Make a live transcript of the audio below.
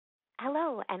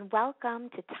Hello and welcome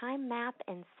to TimeMap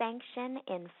and Sanction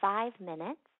in 5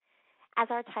 minutes. As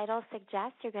our title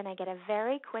suggests, you're going to get a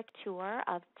very quick tour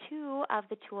of two of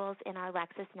the tools in our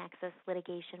LexisNexis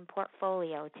litigation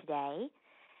portfolio today.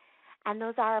 And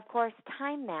those are, of course,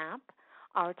 TimeMap,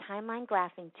 our timeline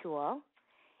graphing tool,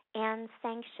 and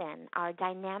Sanction, our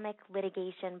dynamic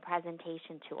litigation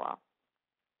presentation tool.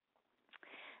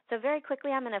 So very quickly,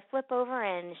 I'm going to flip over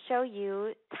and show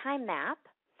you TimeMap.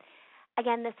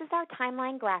 Again, this is our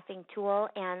timeline graphing tool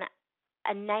and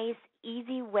a nice,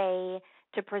 easy way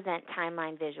to present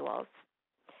timeline visuals.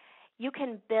 You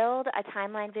can build a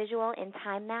timeline visual in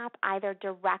TimeMap either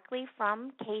directly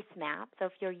from CaseMap. So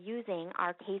if you're using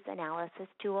our case analysis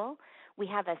tool, we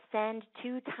have a send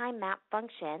to TimeMap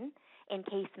function in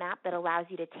CaseMap that allows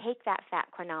you to take that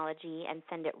fact chronology and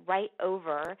send it right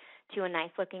over to a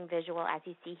nice-looking visual as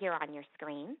you see here on your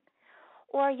screen.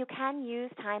 Or you can use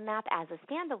TimeMap as a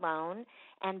standalone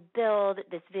and build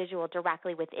this visual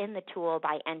directly within the tool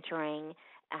by entering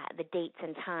the dates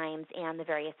and times and the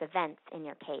various events in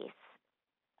your case.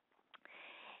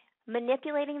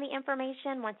 Manipulating the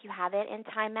information once you have it in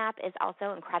TimeMap is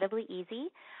also incredibly easy.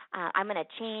 I'm going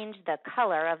to change the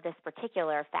color of this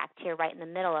particular fact here right in the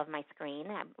middle of my screen.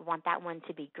 I want that one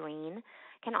to be green.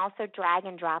 Can also drag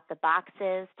and drop the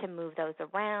boxes to move those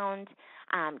around.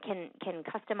 Can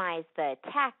customize the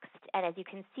text, and as you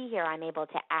can see here, I'm able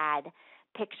to add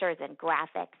pictures and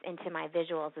graphics into my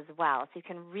visuals as well. So you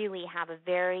can really have a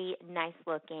very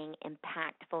nice-looking,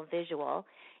 impactful visual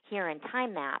here in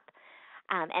TimeMap.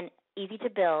 And easy to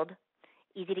build,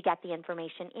 easy to get the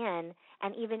information in,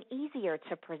 and even easier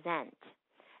to present.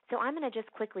 So I'm going to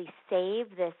just quickly save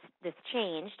this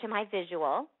change to my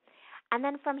visual. And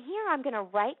then from here, I'm going to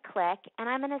right-click, and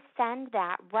I'm going to send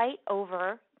that right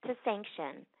over to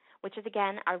Sanction, which is,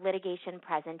 again, our litigation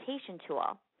presentation tool.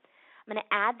 I'm going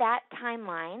to add that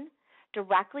timeline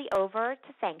directly over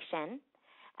to Sanction.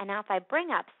 And now if I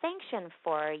bring up Sanction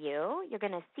for you, you're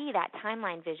going to see that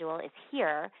timeline visual is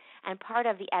here and part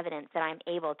of the evidence that I'm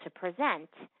able to present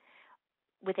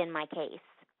within my case.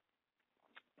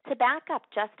 To back up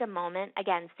just a moment,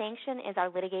 again, Sanction is our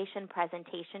litigation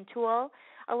presentation tool,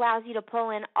 allows you to pull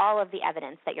in all of the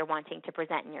evidence that you're wanting to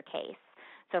present in your case.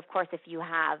 So, of course, if you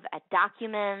have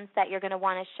documents that you're going to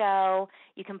want to show,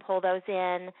 you can pull those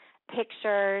in,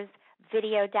 pictures,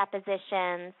 video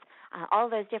depositions, all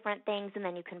those different things, and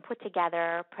then you can put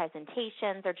together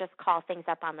presentations or just call things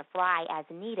up on the fly as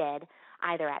needed,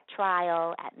 either at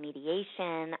trial, at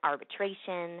mediation,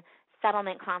 arbitration,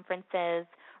 settlement conferences,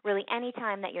 really any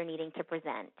time that you're needing to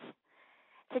present.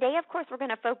 Today, of course, we're going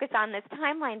to focus on this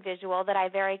timeline visual that I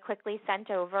very quickly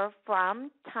sent over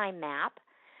from TimeMap.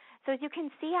 So as you can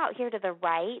see out here to the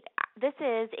right, this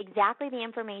is exactly the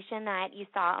information that you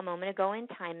saw a moment ago in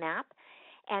TimeMap.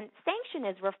 And Sanction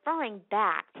is referring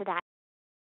back to that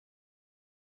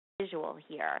visual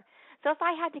here. So if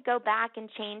I had to go back and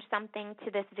change something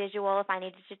to this visual, if I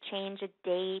needed to change a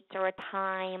date or a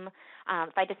time,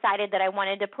 if I decided that I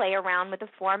wanted to play around with the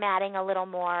formatting a little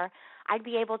more, I'd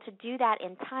be able to do that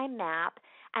in TimeMap,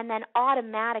 and then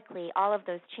automatically all of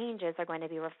those changes are going to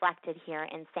be reflected here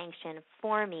in Sanction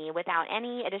for me without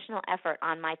any additional effort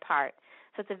on my part.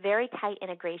 So it's a very tight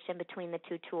integration between the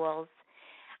two tools.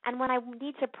 And when I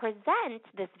need to present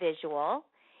this visual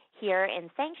here in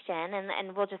Sanction,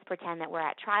 and we'll just pretend that we're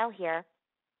at trial here,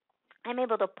 I'm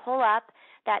able to pull up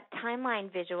that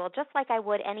timeline visual just like I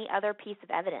would any other piece of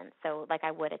evidence, so like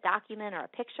I would a document or a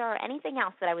picture or anything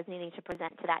else that I was needing to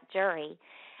present to that jury.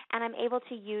 And I'm able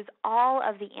to use all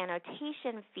of the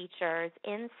annotation features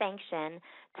in Sanction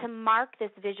to mark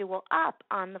this visual up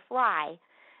on the fly.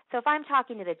 So if I'm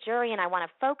talking to the jury and I want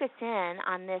to focus in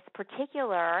on this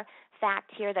particular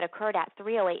fact here that occurred at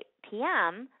 3:08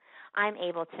 p.m., I'm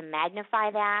able to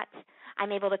magnify that.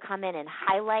 I'm able to come in and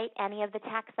highlight any of the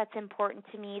text that's important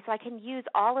to me. So I can use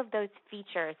all of those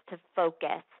features to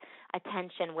focus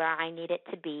attention where I need it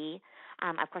to be.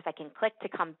 Of course, I can click to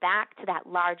come back to that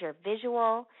larger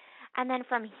visual. And then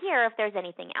from here, if there's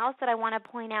anything else that I want to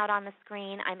point out on the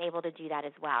screen, I'm able to do that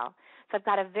as well. So I've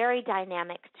got a very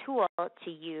dynamic tool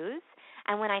to use.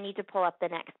 And when I need to pull up the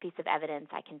next piece of evidence,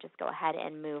 I can just go ahead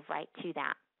and move right to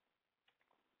that.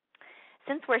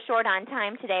 Since we're short on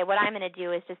time today, what I'm going to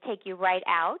do is just take you right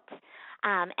out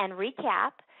and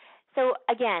recap. So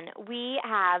again, we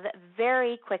have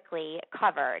very quickly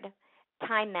covered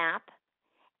TimeMap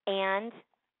and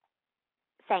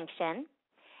Sanction.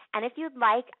 And if you'd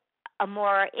like a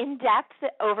more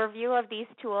in-depth overview of these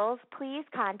tools, please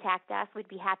contact us. We'd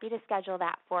be happy to schedule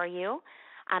that for you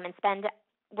and spend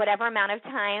whatever amount of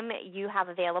time you have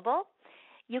available.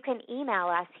 You can email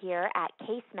us here at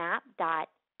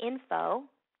casemap.info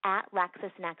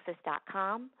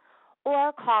lexisnexis.com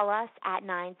or call us at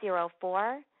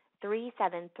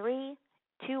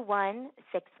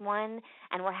 904-373-2161,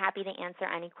 and we're happy to answer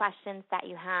any questions that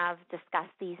you have, discuss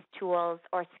these tools,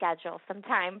 or schedule some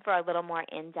time for a little more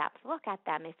in-depth look at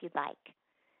them if you'd like.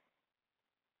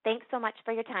 Thanks so much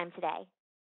for your time today.